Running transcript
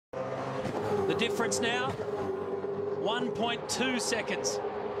The difference now, 1.2 seconds.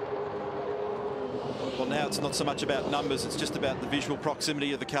 Well, now it's not so much about numbers, it's just about the visual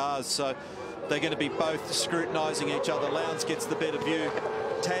proximity of the cars. So they're going to be both scrutinising each other. Lowndes gets the better view.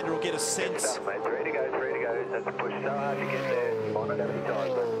 Tander will get a sense. Stuff, mate. 3 to go, 3 to go. That's a push so hard to get there. I don't have any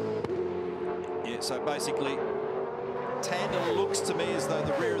time, but... Yeah, so basically, Tander looks to me as though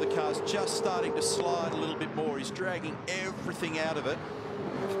the rear of the car's just starting to slide a little bit more. He's dragging everything out of it.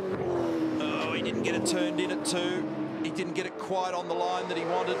 Oh, he didn't get it turned in at 2. He didn't get it quite on the line that he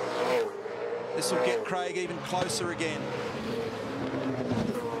wanted. This will get Craig even closer again.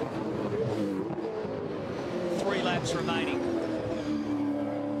 3 laps remaining.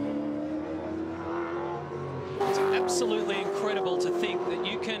 It's absolutely incredible to think that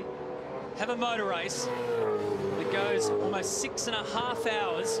you can have a motor race that goes almost 6.5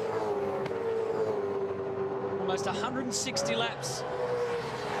 hours, almost 160 laps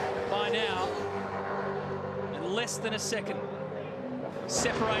by now, in less than a second,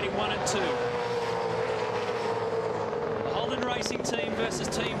 separating 1 and 2. The Holden Racing Team versus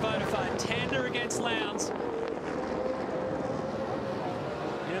Team Vodafone. Tander against Lowndes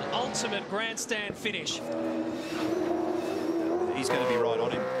in an ultimate grandstand finish. He's going to be right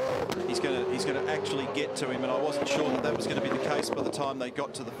on him. He's going to actually get to him, and I wasn't sure that that was going to be the case by the time they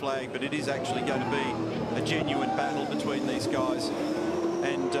got to the flag, but it is actually going to be a genuine battle between these guys.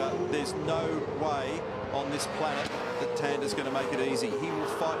 And there's no way on this planet that Tander's going to make it easy. He will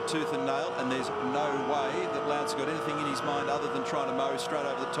fight tooth and nail, and there's no way that Lowndes got anything in his mind other than trying to mow straight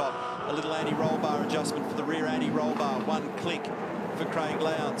over the top. A little anti-roll bar adjustment for the rear anti-roll bar, 1 click for Craig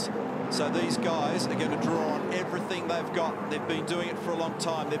Lowndes. So these guys are going to draw on everything they've got. They've been doing it for a long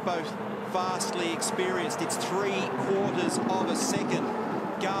time. They're both vastly experienced. It's 3/4 of a second.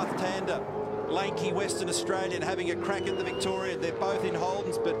 Garth Tander, lanky Western Australian, having a crack at the Victorian. They're both in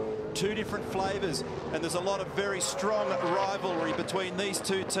Holdens, but 2 different flavours. And there's a lot of very strong rivalry between these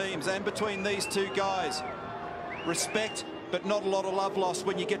 2 teams and between these 2 guys. Respect, but not a lot of love lost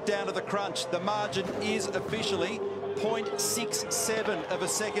when you get down to the crunch. The margin is officially 0.67 of a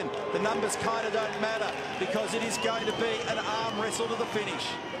second. The numbers kind of don't matter because it is going to be an arm wrestle to the finish.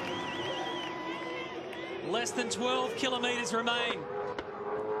 Less than 12 kilometres remain.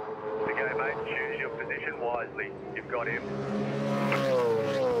 To go, mate. Choose your position wisely. You've got him.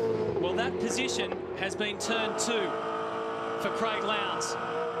 Well, that position has been turned to for Craig Lowndes.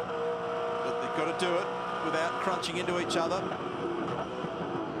 But they've got to do it without crunching into each other.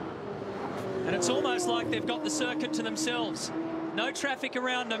 And it's almost like they've got the circuit to themselves. No traffic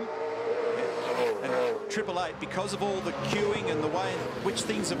around them. And 888, because of all the queuing and the way in which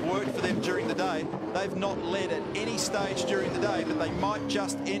things have worked for them during the day, they've not led at any stage during the day, but they might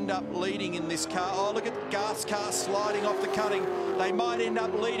just end up leading in this car. Oh, look at Garth's car sliding off the cutting. They might end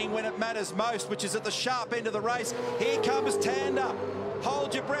up leading when it matters most, which is at the sharp end of the race. Here comes Tander.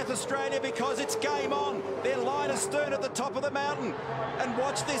 Hold your breath, Australia, because it's game on. They're line astern at the top of the mountain. And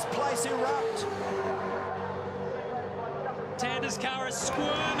watch this place erupt. Tander's car is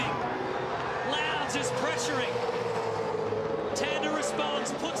squirming. Lowndes is pressuring. Tander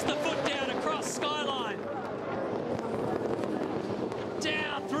responds, puts the foot down across Skyline.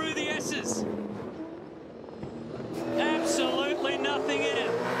 Down through the S's. Absolutely nothing in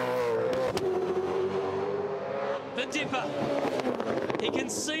it. The dipper. He can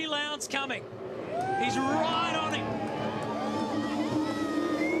see Lowndes coming. He's right on him.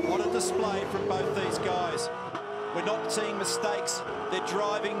 What a display from both these guys. We're not seeing mistakes. They're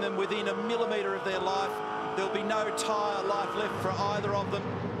driving them within a millimetre of their life. There'll be no tyre life left for either of them.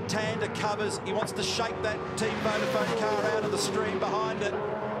 Tander covers. He wants to shake that Team Vodafone car out of the stream behind it.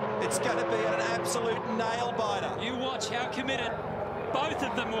 It's going to be an absolute nail-biter. You watch how committed both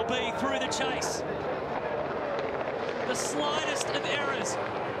of them will be through the chase. The slightest of errors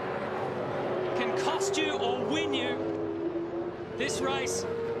can cost you or win you this race.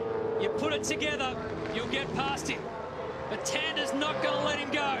 You put it together, you'll get past him. But Tander's not going to let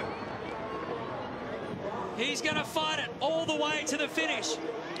him go. He's going to fight it all the way to the finish.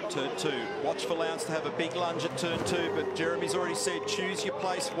 Turn 2. Watch for Lowndes to have a big lunge at turn 2, but Jeremy's already said choose your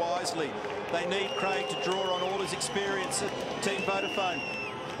place wisely. They need Craig to draw on all his experience at Team Vodafone.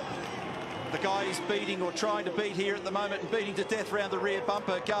 The guy he's beating or trying to beat here at the moment and beating to death round the rear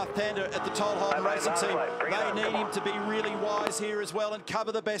bumper, Garth Tander at the Toll Holden Racing Team. They need him to be really wise here as well and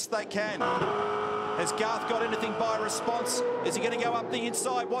cover the best they can. Has Garth got anything by response? Is he going to go up the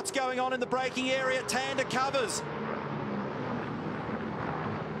inside? What's going on in the braking area? Tander covers.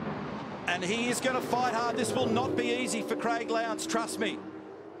 And he is going to fight hard. This will not be easy for Craig Lowndes, trust me.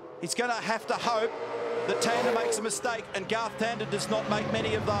 He's going to have to hope that Tander makes a mistake, and Garth Tander does not make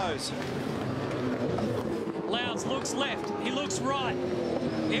many of those. Lowndes looks left, he looks right.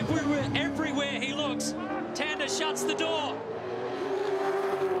 Everywhere he looks, Tander shuts the door.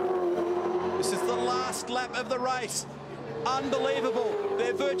 This is the last lap of the race. Unbelievable.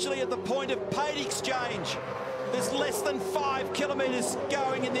 They're virtually at the point of paid exchange. There's less than 5 kilometres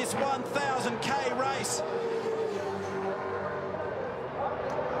going in this 1,000k race.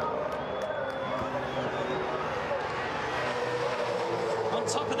 On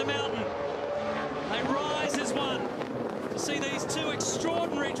top of the mountain, they rise as one to see these two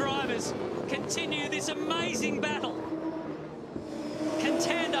extraordinary drivers continue this amazing battle. Can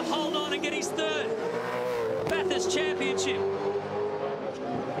Tander hold on and get his third Bathurst Championship?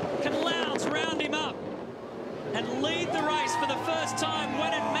 Can Lowndes round him up and lead the race for the first time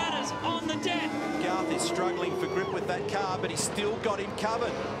when it matters on the deck? Garth is struggling for grip with that car, but he's still got him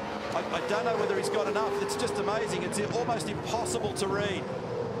covered. I don't know whether he's got enough. It's just amazing. It's almost impossible to read.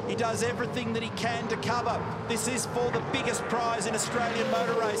 He does everything that he can to cover. This is for the biggest prize in Australian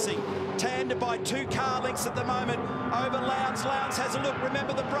motor racing. Tander by 2 car lengths at the moment over Lowndes. Lowndes has a look.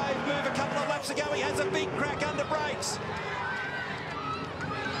 Remember the brave move a couple of laps ago. He has a big crack under brakes.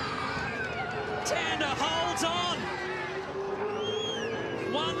 Tander holds on.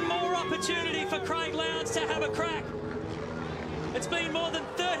 One more opportunity for Craig Lowndes to have a crack. It's been more than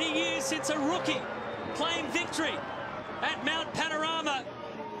 30 years since a rookie claimed victory at Mount Panorama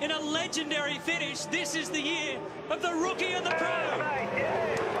in a legendary finish. This is the year of the rookie and the pro.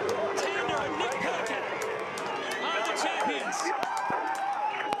 Tander and Nick Percat are the champions.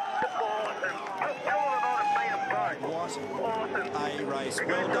 What a race.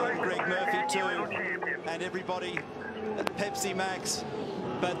 Well done, Greg Murphy too, and everybody at Pepsi Max.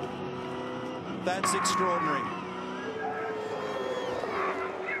 But that's extraordinary.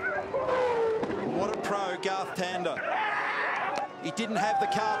 What a pro, Garth Tander. He didn't have the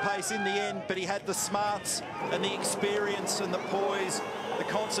car pace in the end, but he had the smarts and the experience and the poise, the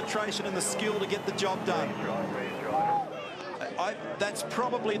concentration and the skill to get the job done. That's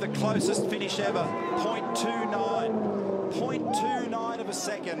probably the closest finish ever. 0.29. 0.29 of a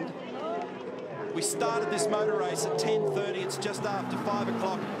second. We started this motor race at 10:30. It's just after 5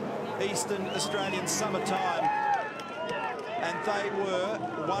 o'clock Eastern Australian summer time. And they were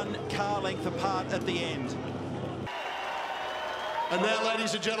 1 car length apart at the end. And now,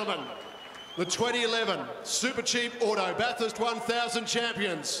 ladies and gentlemen, the 2011 Super Cheap Auto Bathurst 1000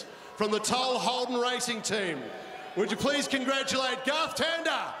 champions from the Toll Holden Racing Team. Would you please congratulate Garth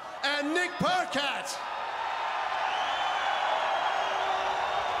Tander and Nick Percat?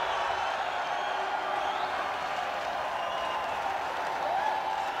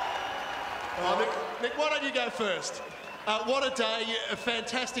 Nick, why don't you go first? What a day, a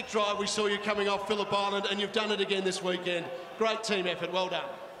fantastic drive. We saw you coming off Phillip Island, and you've done it again this weekend. Great team effort, well done.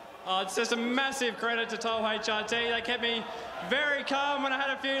 It's just a massive credit to Toll HRT. They kept me very calm when I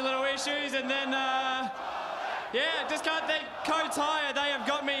had a few little issues, and then, yeah, just can't thank Coates Hire. They have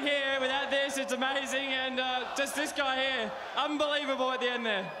got me here. Without this, it's amazing, and just this guy here, unbelievable at the end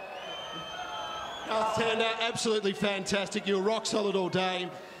there. Garth Tander, absolutely fantastic. You were rock solid all day,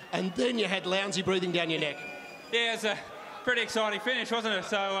 and then you had Lowndesy breathing down your neck. Yeah, it's a pretty exciting finish, wasn't it?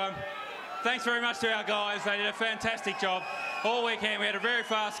 So thanks very much to our guys. They did a fantastic job all weekend. We had a very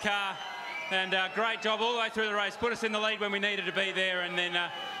fast car and great job all the way through the race. Put us in the lead when we needed to be there, and then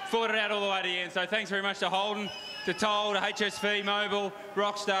fought it out all the way to the end. So thanks very much to Holden, to Toll, to HSV, Mobile,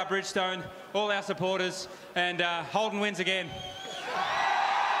 Rockstar, Bridgestone, all our supporters, and Holden wins again.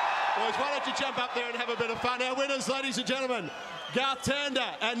 Boys, why don't you jump up there and have a bit of fun. Our winners, ladies and gentlemen, Garth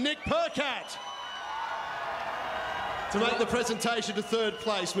Tander and Nick Percat. To make the presentation to third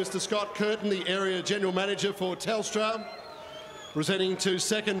place, Mr. Scott Curtin, the Area General Manager for Telstra. Presenting to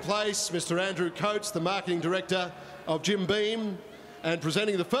second place, Mr. Andrew Coates, the Marketing Director of Jim Beam. And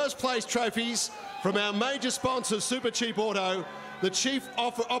presenting the first place trophies from our major sponsor, Super Cheap Auto, the Chief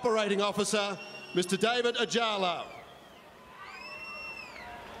Operating Officer, Mr. David Ajala.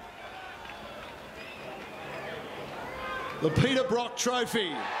 The Peter Brock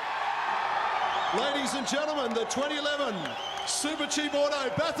Trophy. Ladies and gentlemen, the 2011 Super Cheap Auto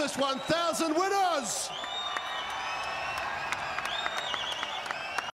Bathurst 1000 winners.